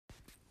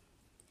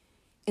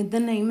In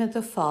the name of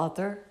the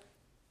Father,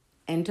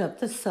 and of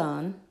the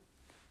Son,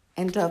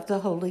 and of the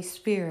Holy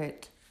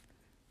Spirit.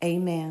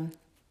 Amen.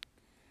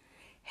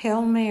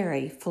 Hail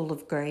Mary, full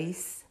of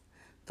grace,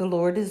 the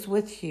Lord is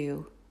with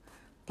you.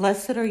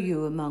 Blessed are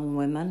you among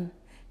women,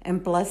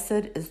 and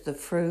blessed is the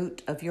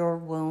fruit of your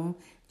womb,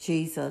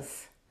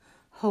 Jesus.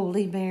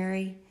 Holy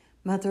Mary,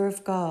 Mother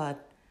of God,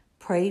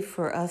 pray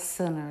for us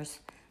sinners,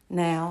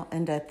 now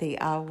and at the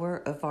hour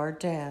of our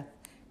death.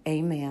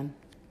 Amen.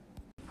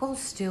 While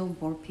still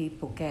more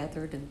people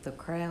gathered in the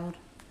crowd,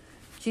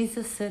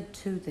 Jesus said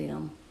to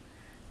them,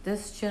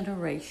 "This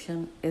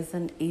generation is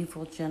an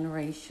evil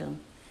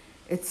generation.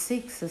 It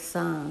seeks a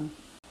sign,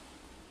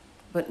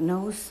 but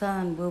no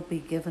sign will be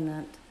given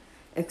it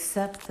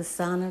except the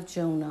sign of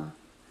Jonah.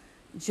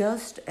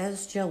 Just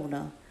as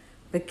Jonah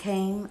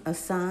became a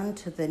sign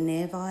to the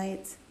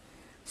Ninevites,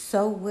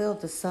 so will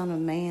the Son of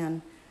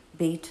Man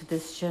be to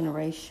this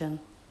generation.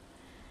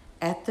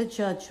 At the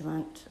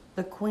judgment,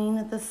 the Queen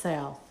of the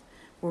South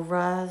will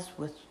rise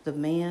with the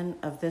men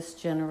of this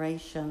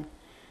generation,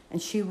 and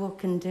she will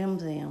condemn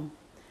them,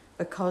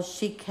 because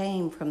she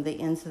came from the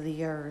ends of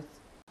the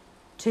earth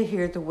to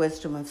hear the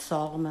wisdom of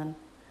Solomon.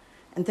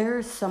 And there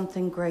is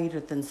something greater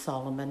than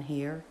Solomon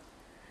here.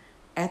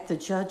 At the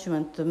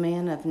judgment, the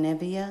men of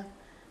Nineveh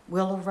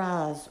will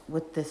arise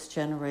with this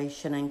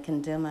generation and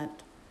condemn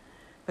it,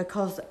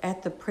 because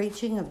at the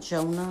preaching of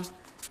Jonah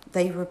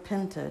they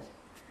repented,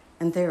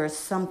 and there is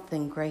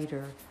something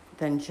greater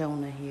than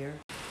Jonah here."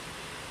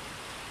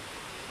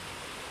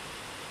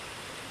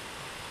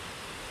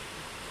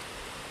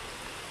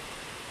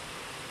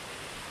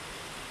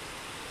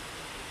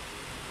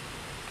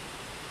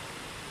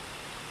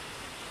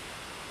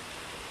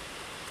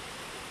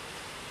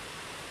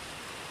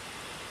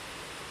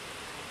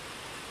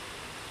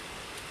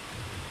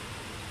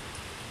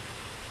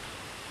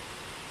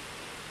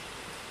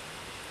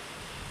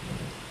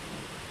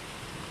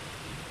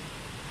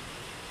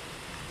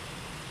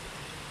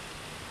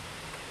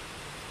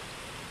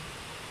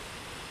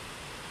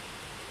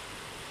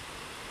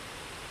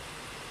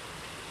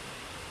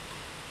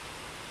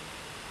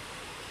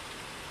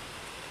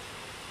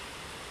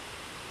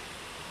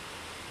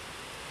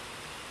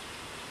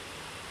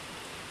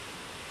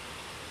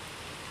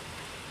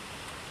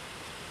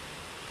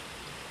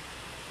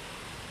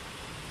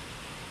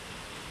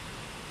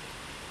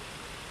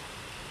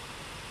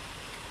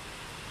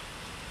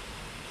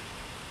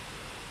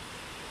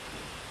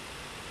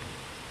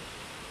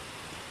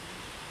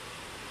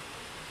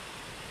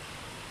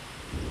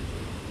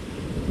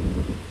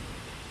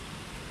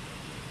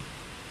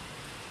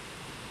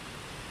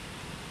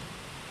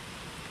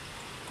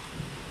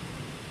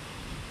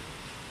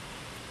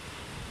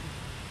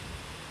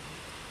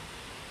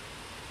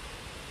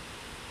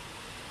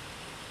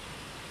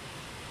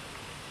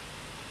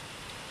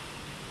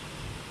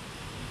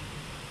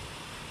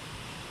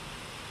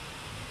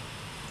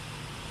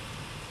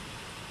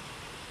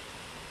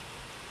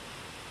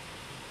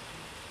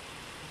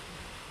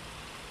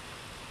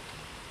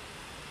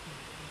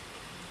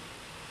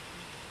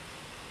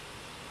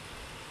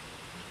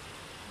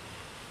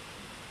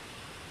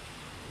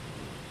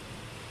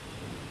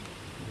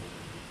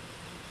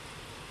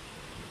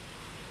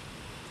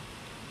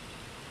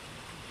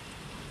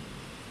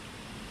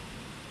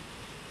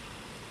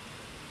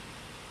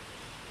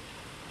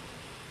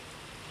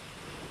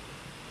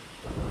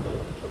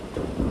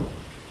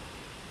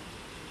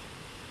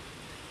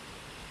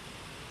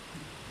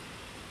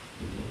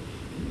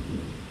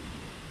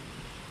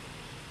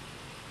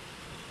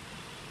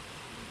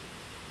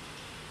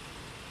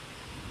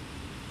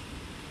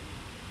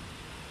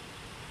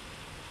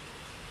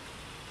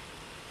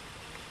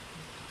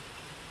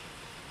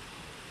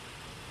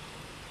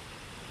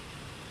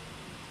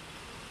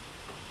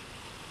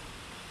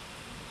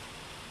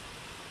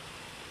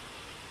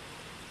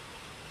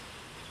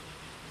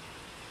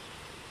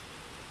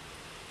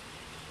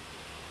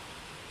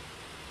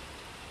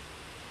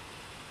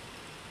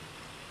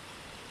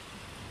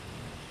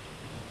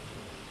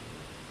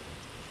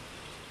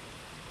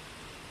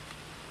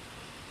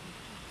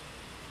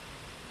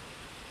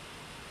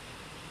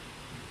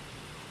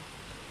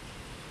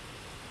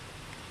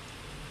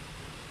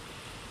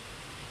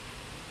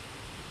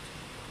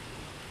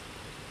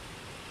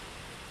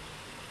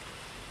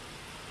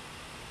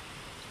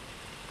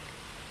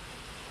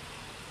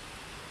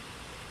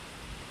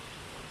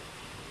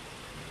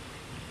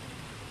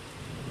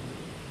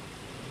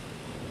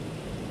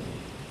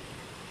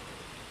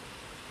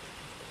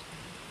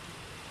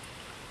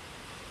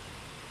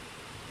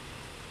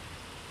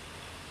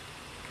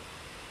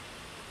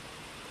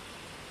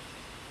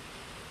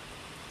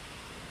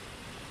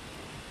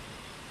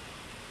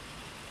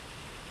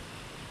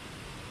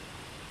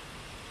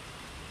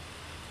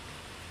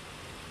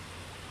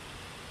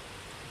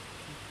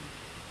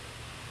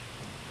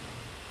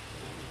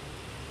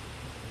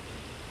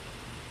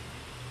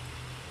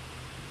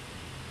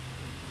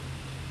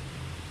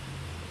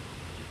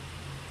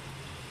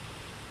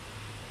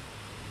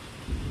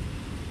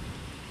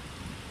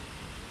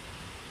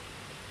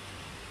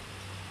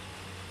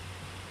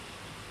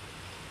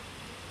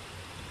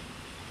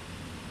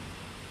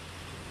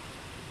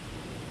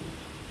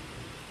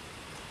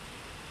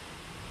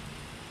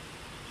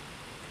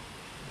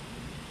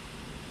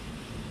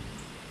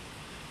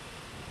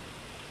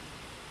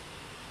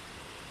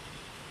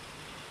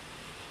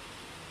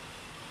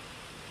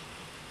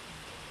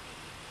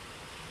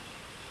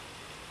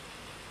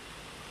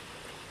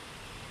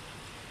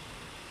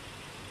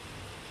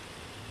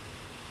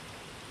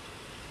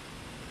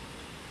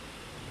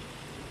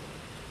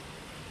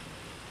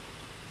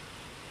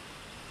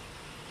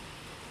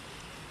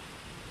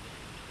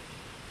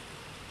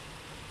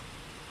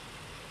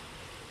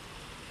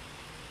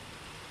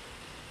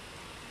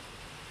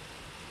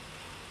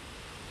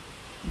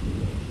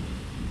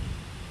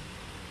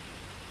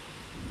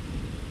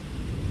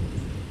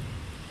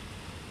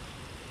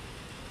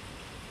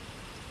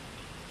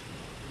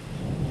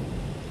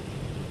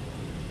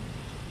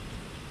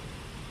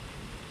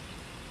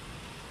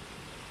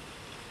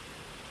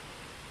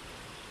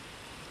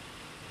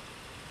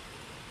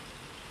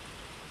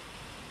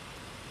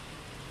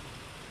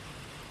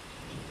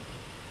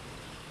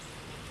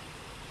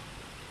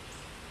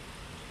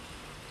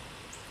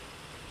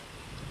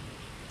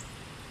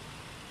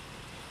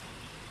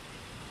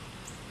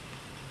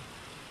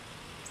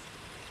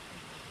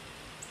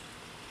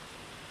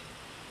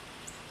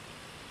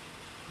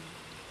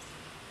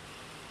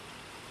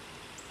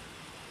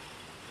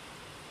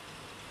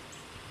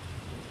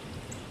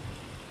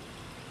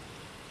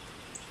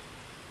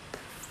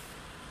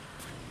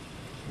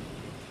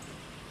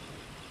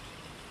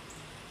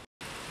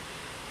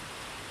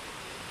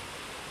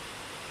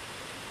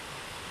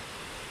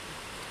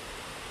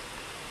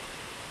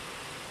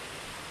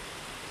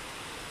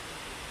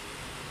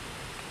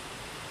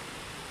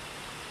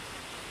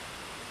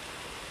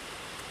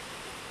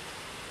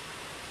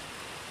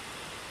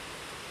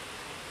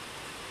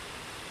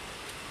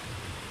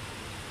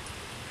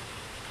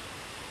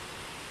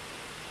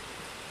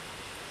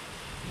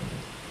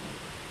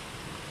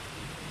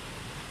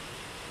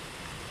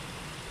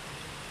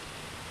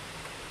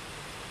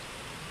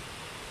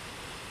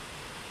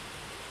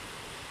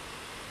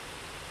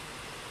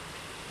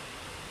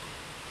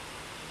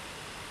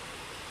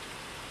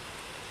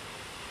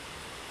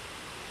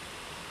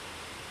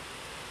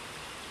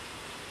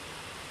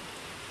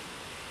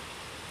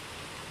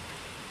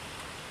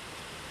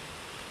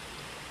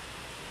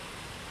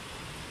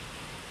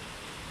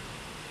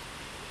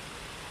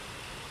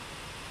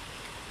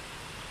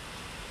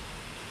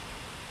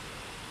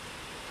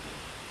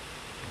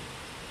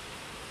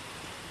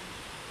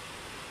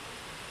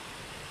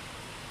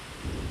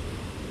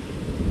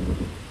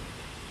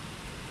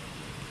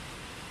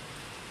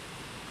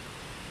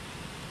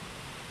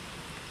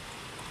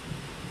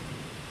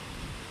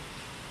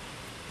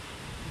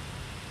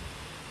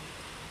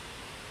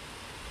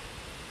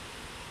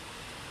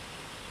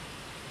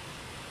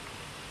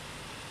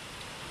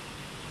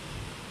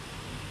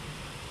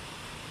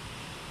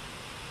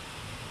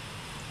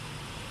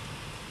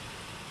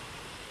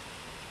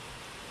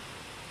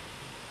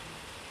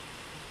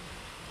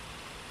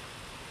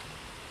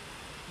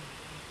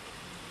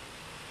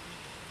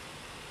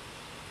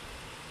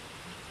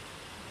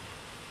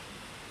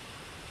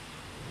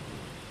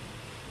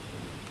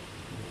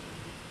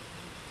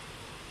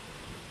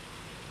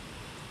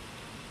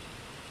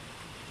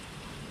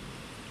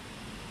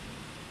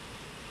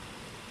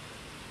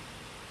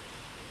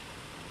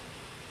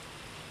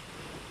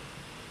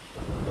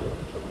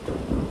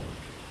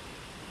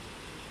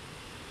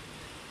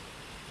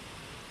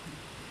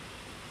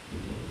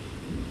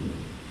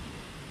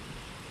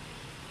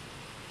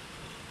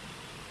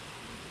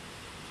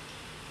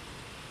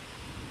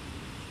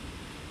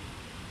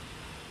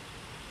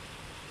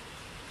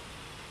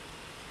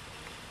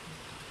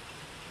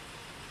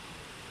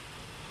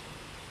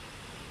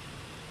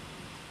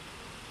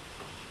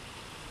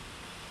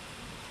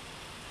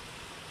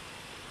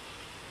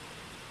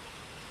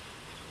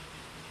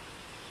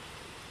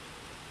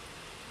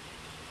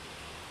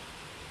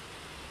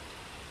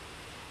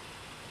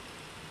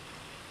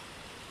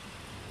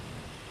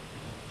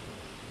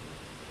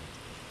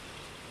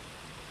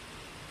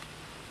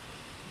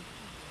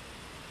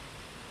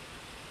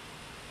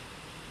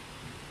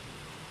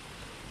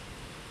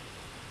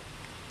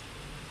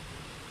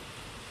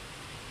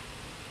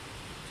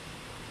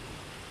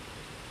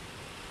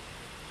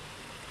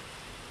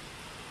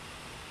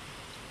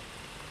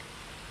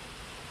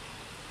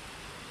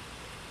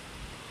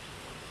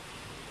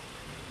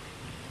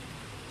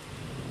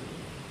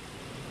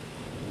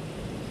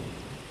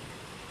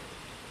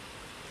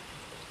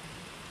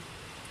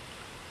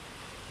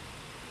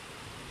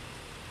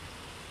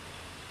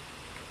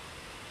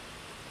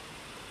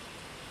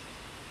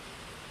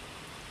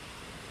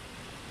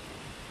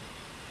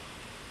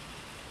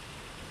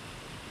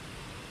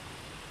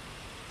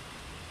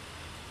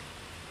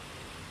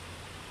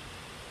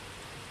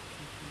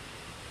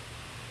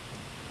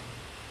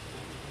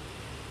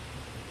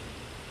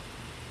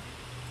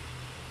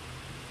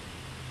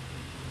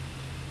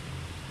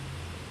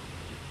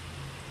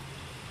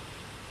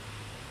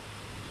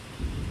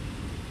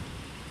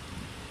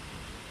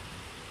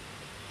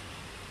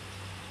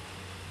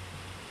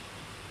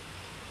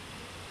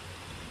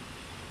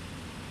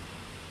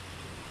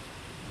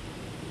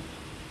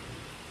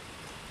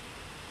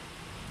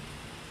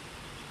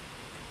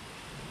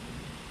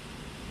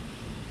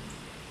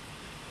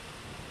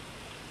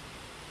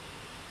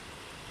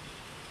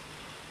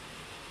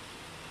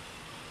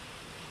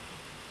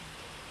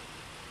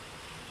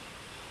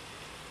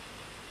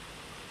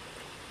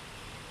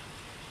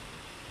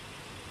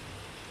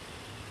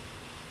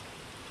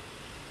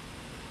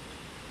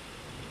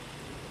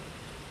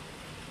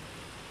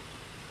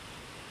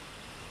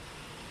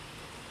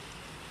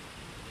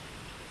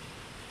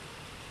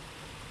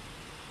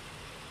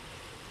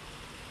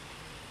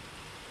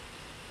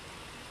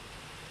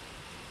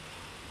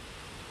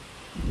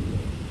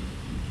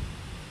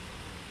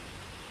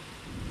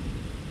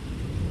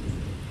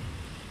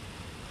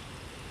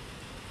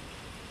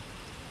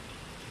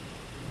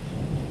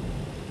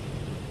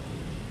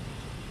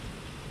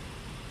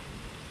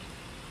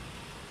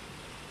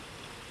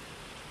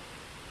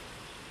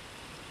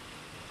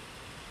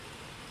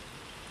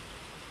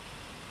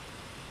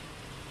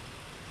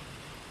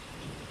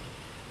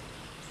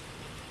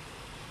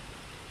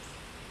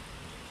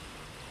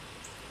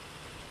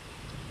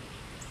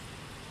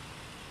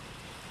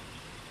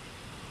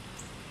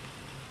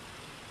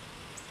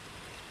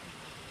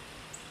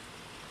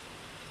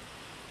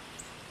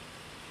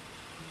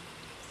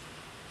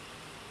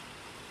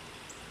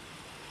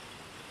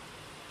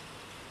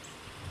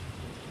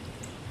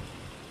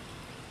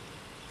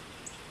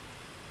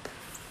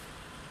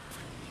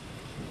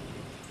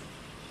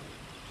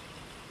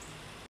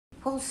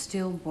 While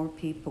still more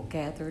people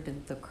gathered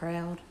in the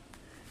crowd,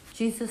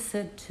 Jesus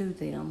said to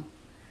them,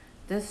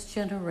 "This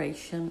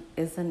generation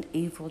is an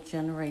evil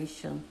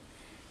generation.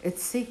 It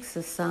seeks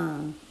a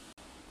sign,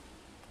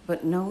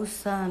 but no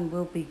sign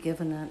will be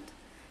given it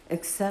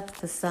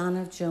except the sign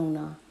of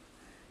Jonah.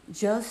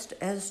 Just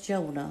as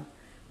Jonah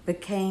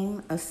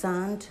became a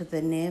sign to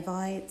the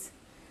Ninevites,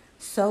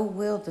 so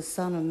will the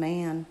Son of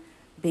Man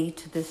be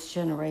to this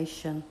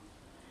generation.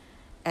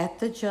 At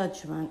the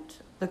judgment,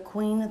 the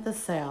Queen of the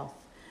South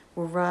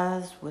will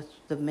rise with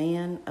the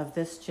men of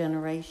this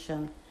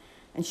generation,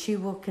 and she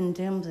will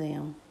condemn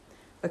them,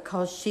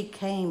 because she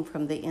came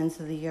from the ends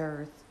of the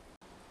earth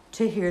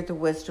to hear the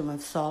wisdom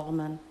of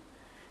Solomon.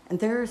 And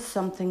there is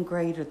something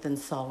greater than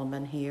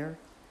Solomon here.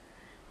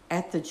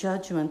 At the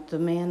judgment, the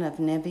men of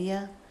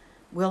Nineveh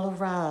will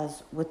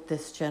arise with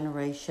this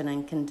generation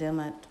and condemn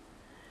it,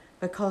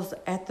 because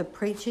at the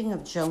preaching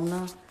of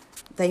Jonah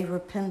they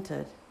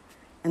repented,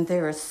 and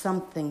there is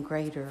something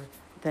greater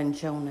than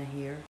Jonah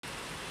here."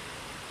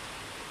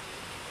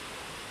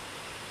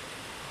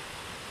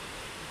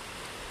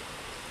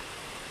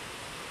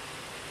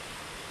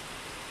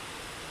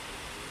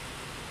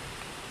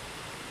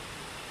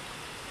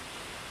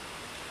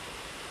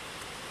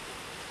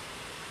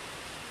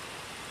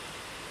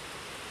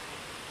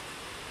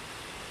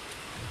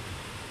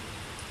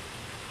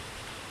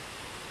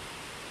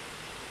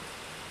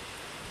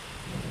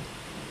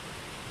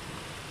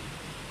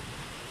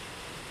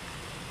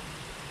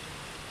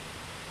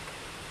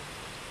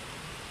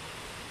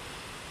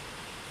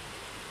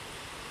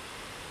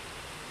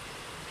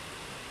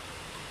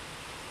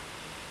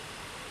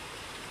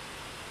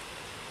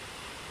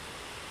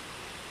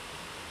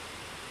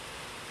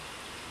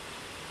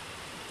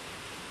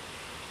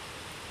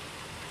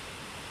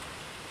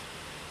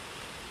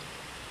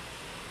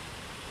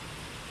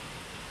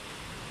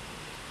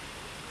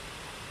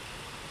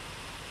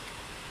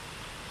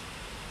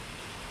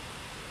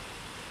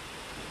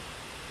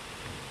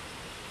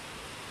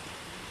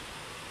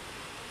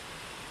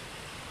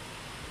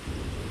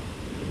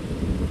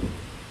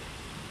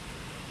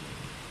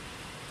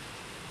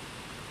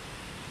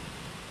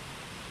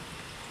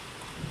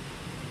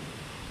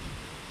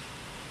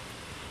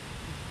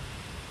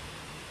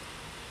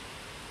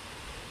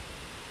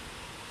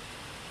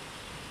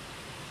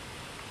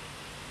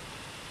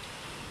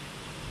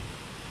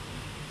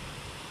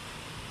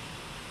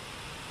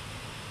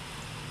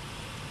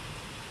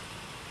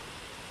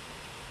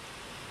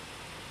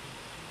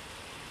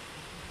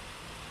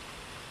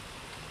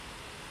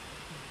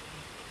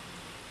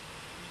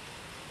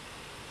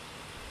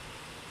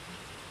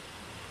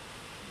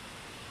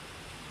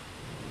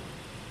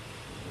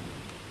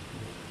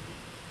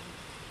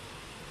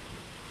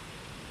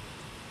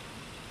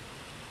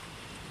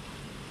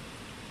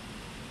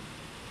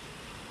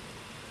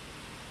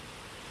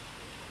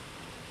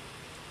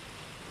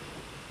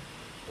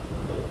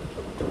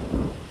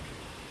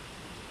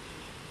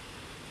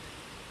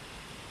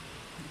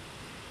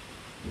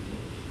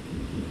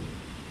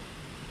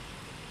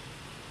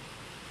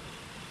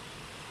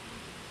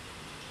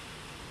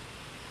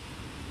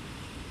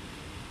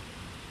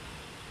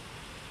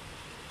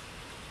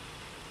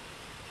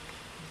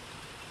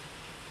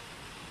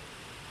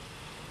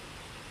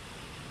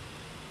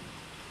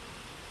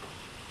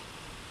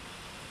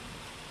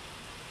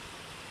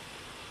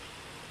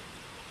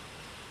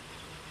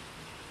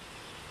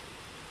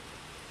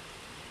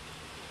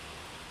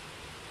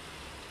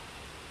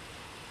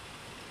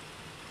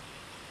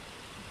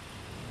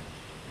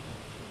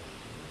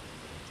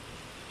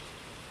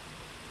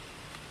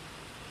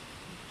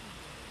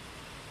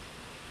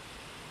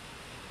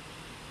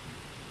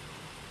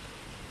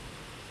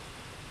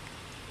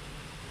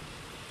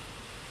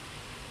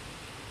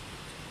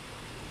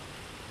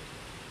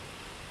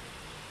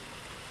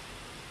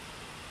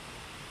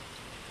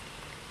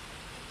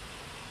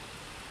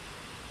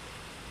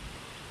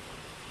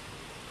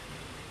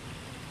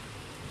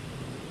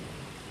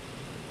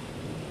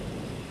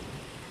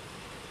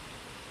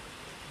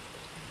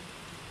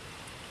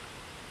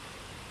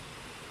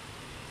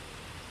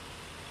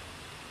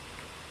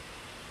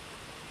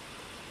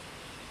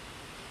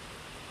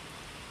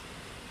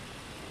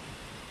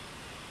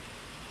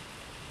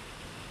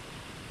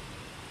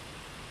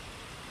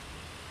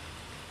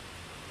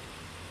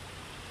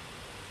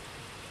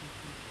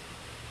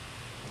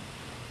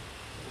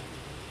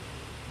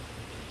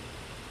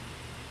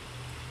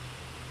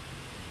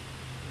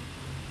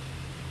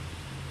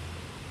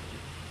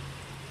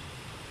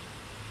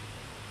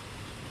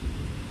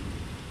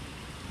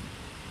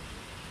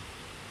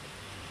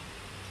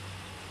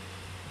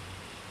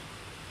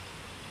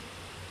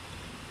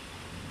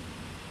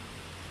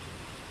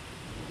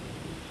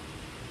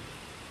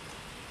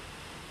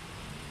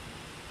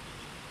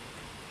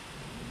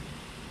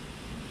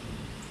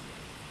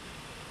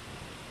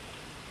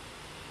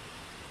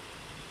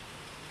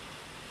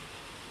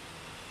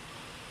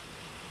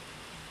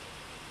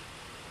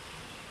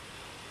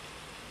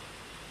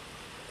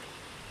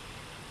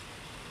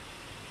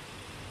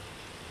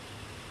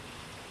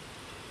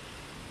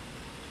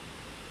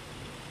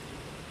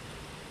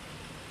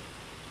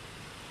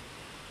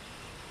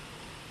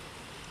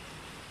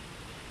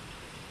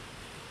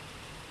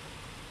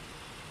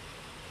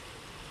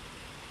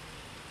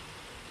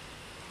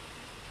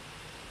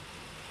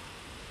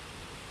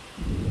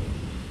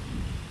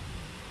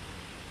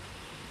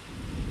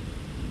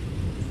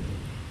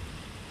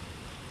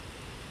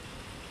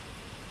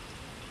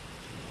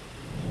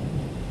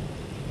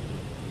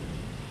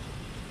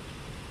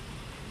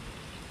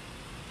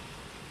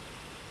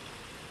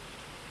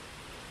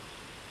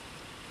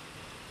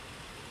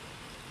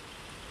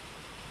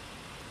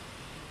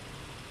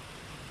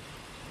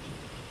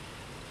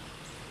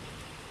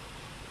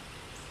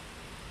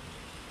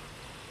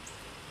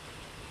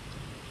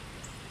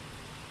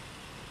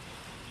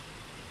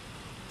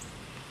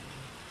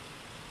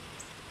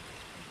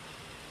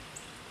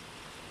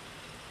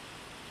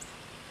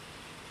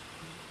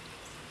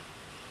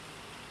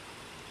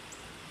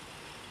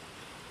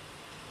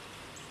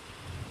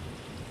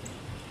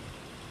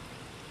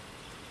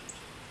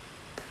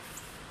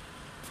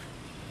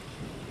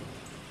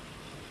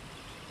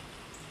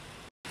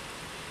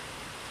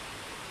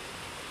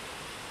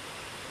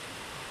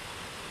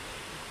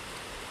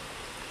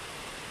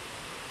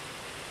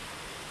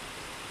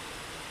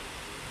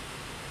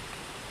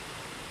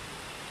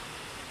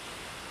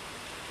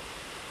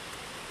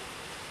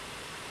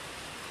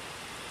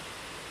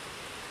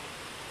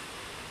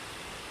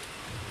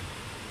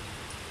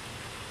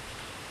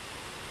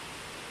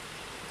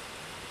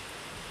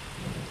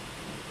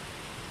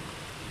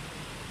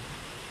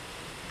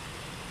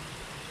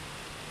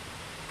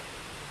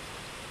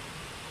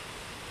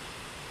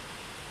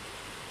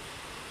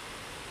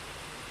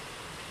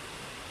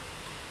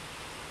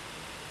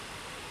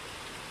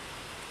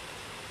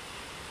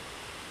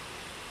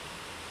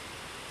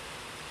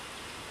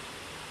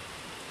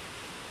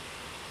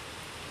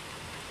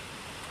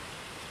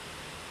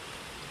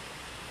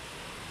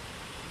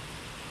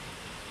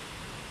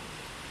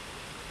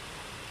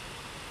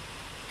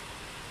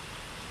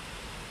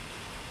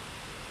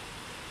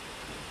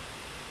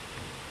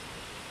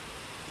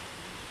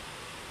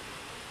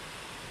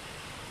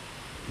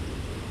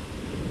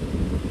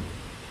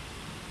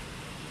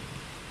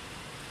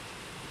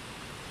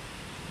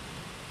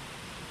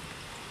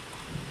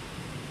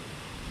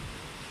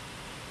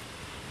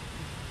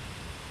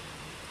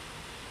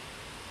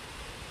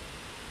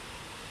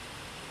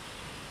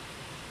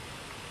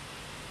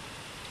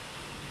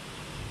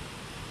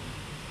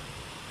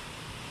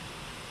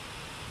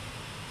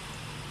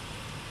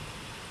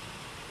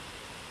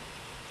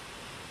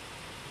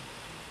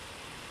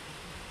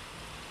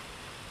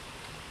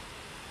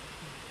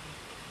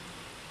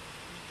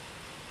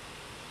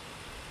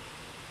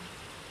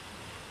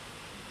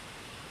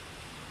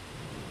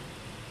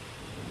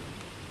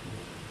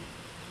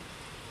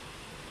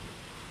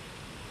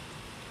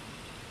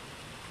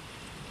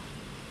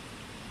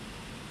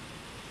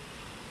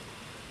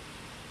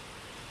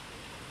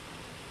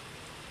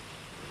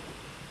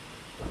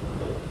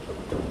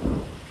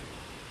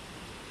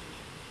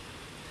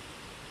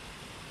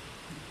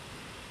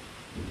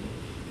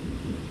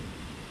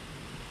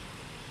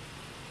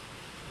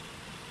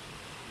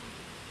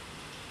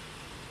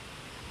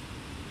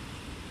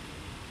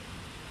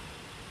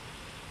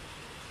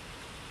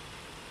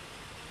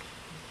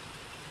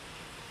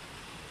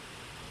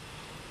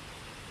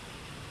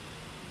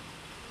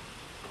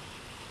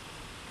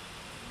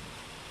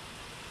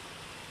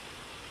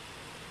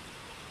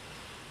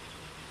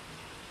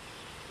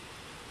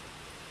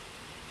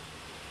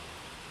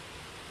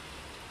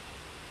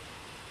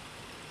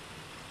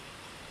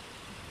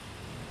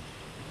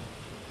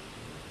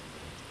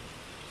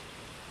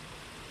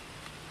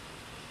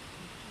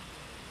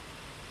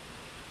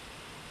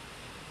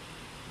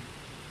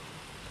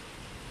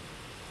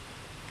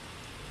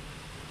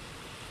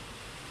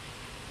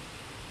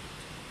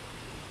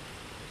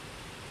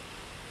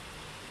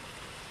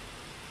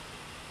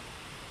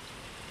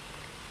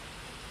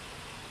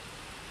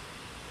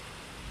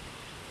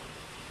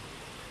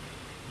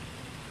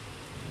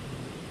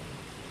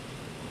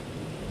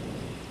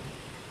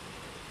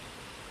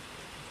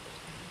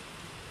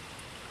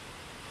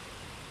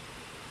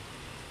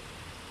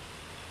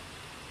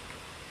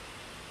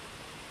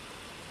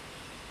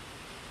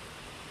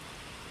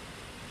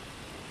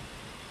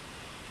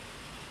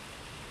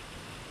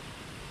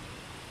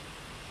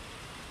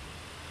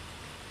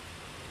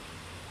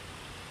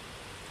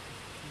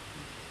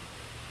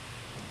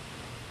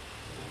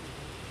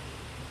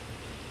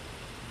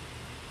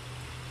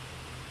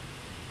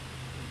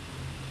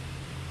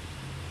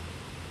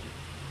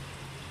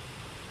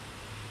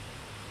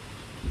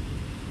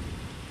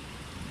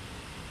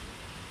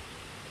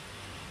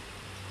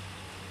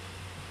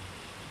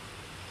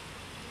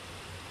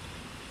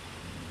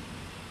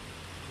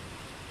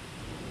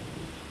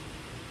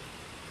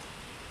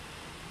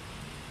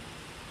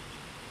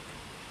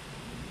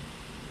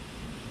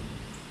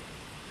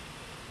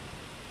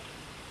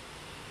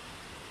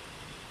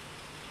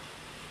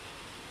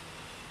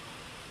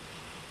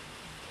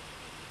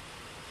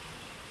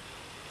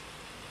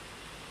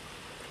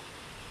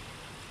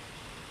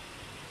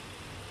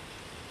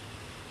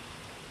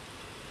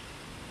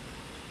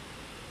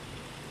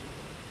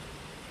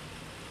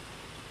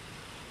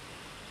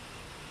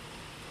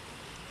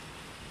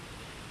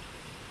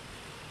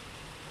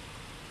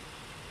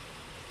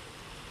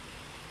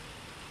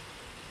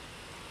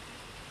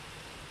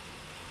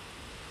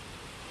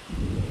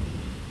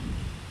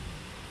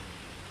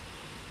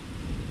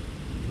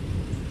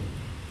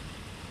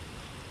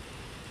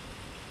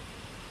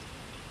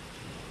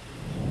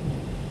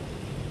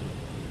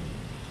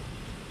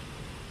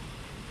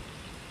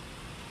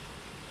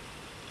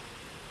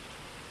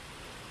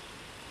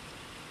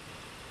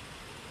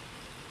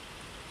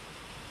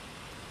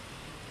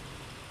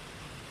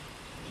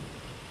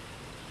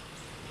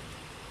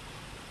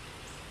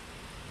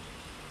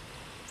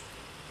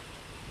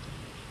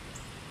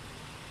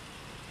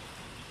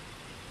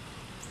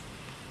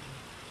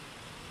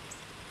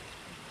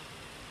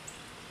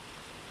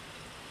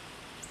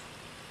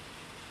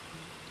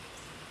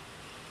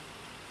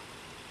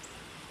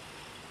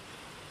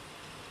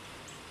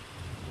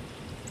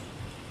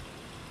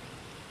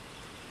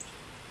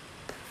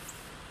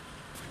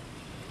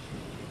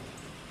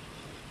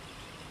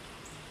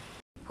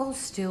 While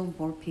still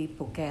more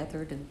people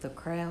gathered in the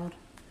crowd,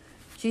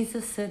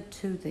 Jesus said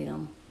to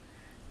them,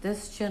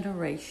 "This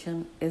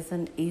generation is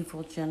an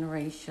evil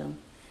generation.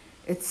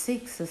 It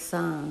seeks a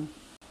sign,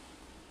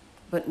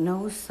 but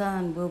no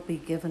sign will be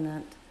given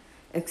it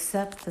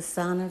except the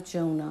sign of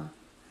Jonah.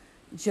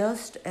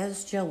 Just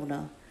as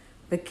Jonah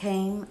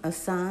became a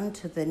sign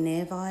to the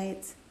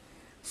Ninevites,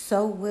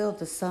 so will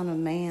the Son of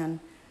Man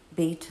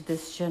be to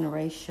this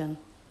generation.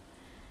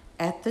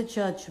 At the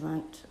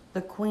judgment,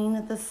 the Queen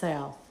of the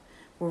South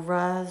will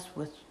rise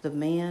with the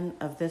men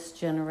of this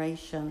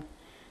generation,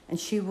 and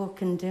she will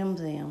condemn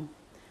them,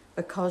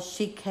 because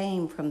she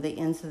came from the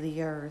ends of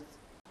the earth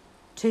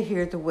to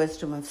hear the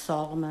wisdom of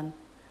Solomon.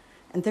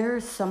 And there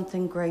is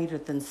something greater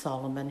than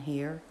Solomon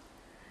here.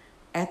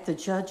 At the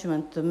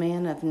judgment, the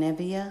men of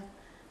Nineveh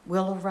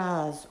will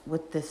arise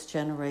with this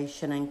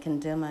generation and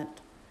condemn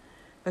it,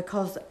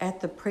 because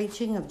at the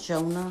preaching of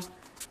Jonah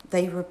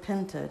they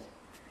repented,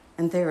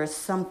 and there is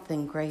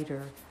something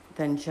greater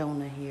than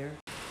Jonah here."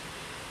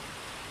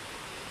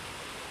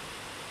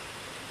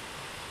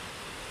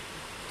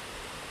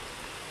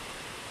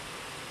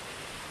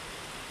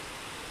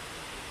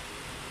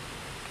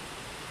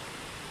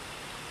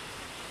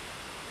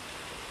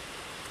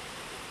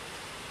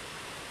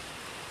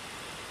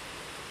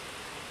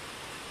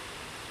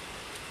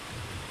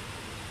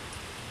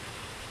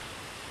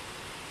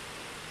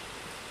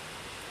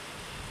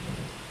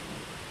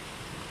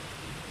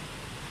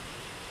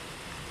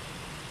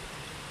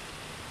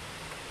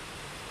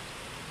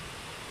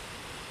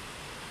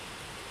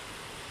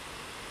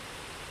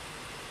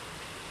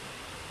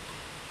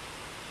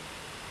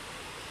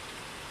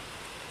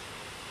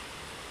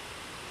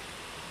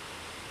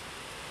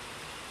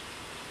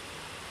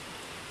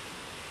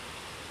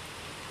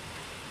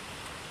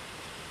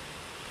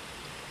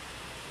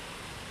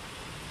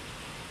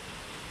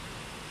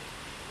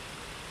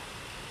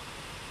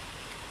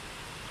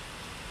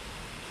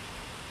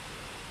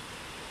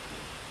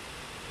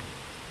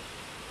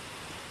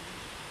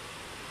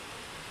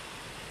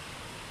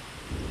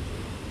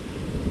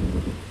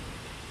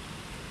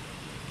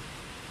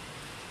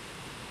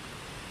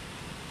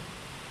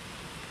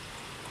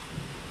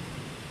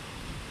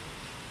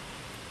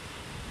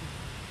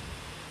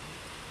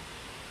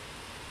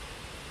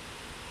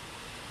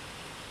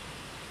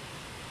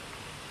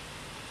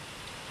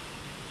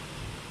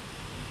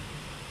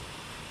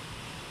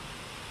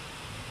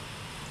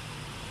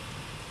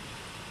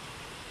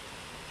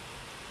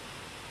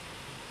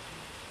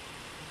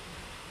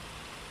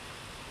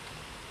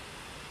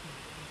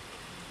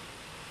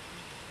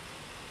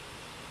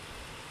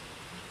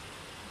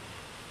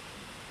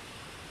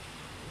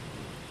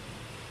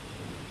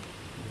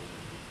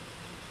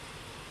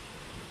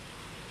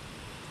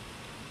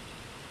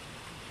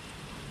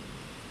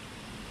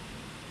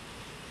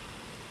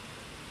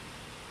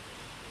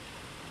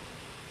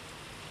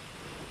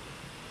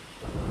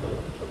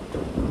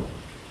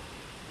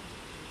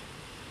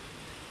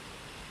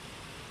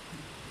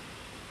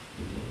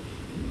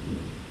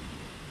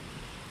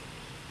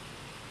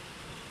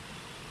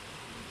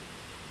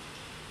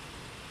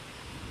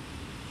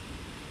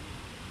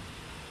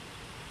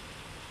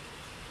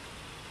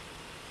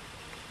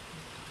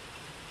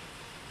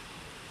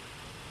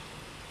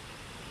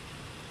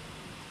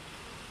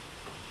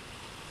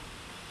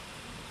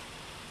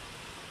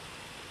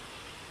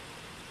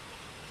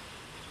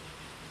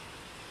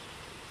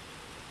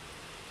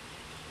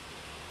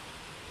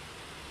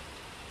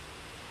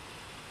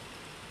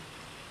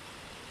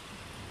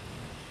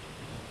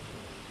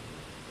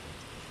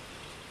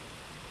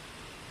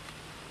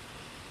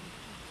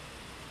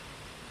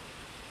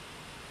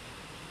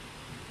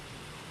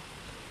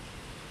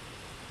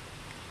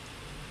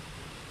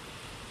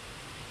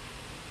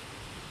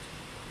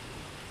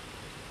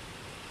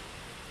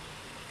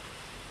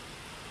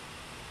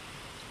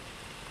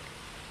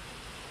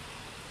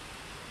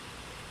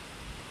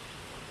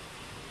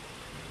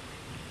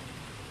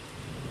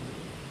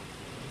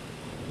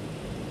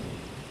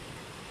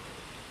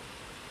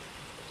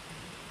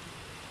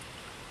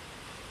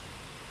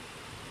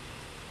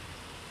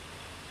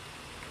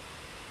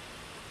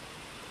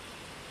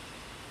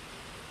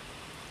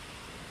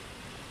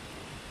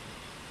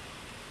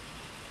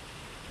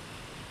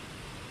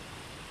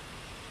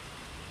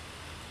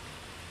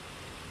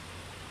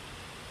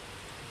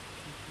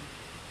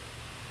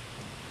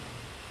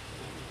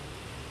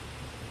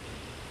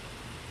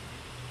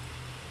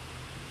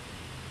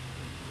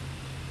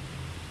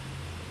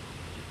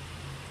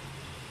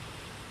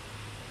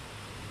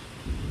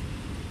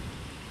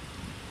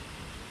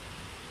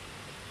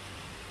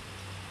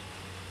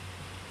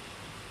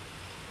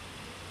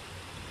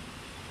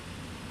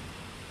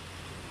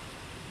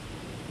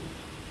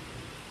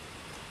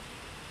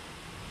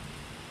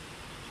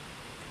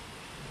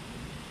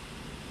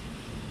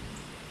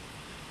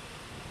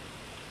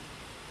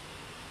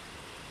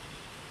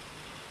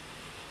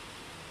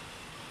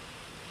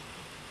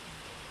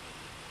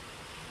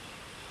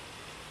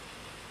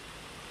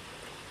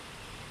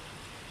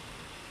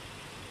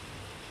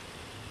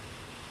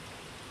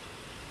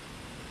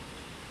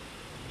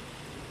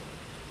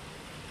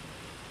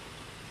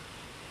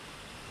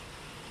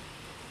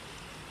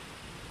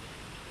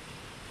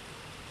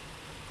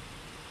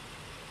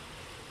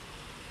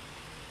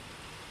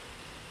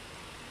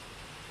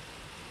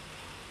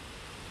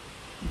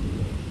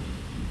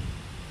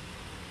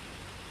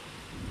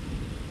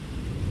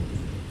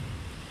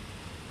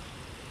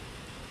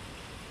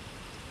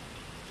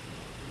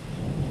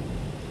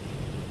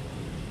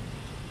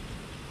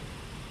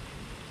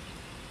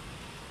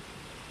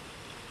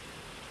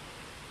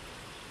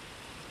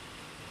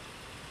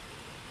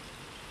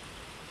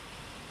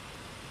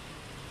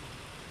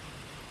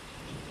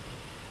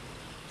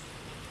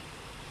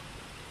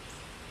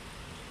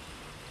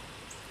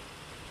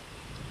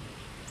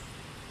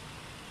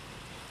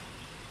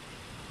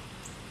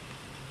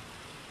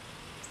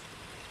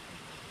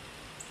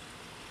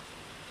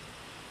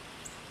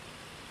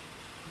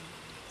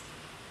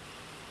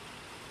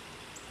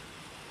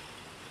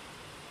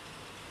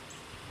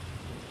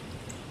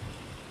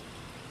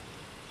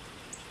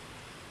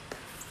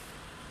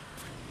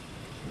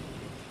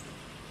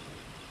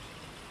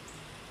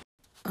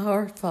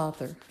 Our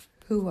Father,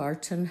 who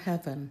art in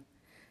heaven,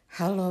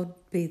 hallowed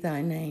be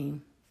thy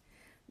name.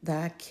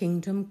 Thy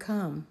kingdom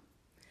come,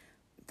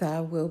 thy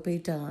will be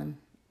done,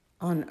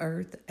 on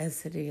earth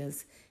as it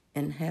is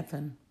in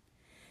heaven.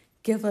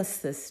 Give us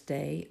this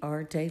day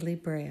our daily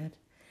bread,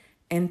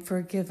 and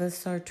forgive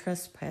us our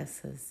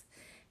trespasses,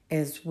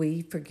 as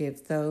we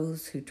forgive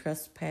those who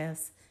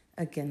trespass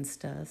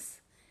against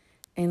us.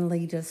 And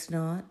lead us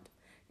not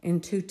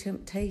into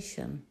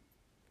temptation,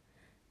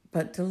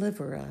 but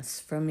deliver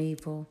us from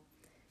evil.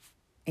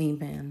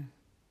 Amen.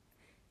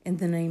 In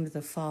the name of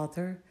the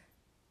Father,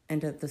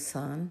 and of the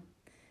Son,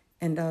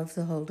 and of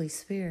the Holy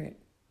Spirit.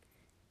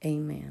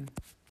 Amen.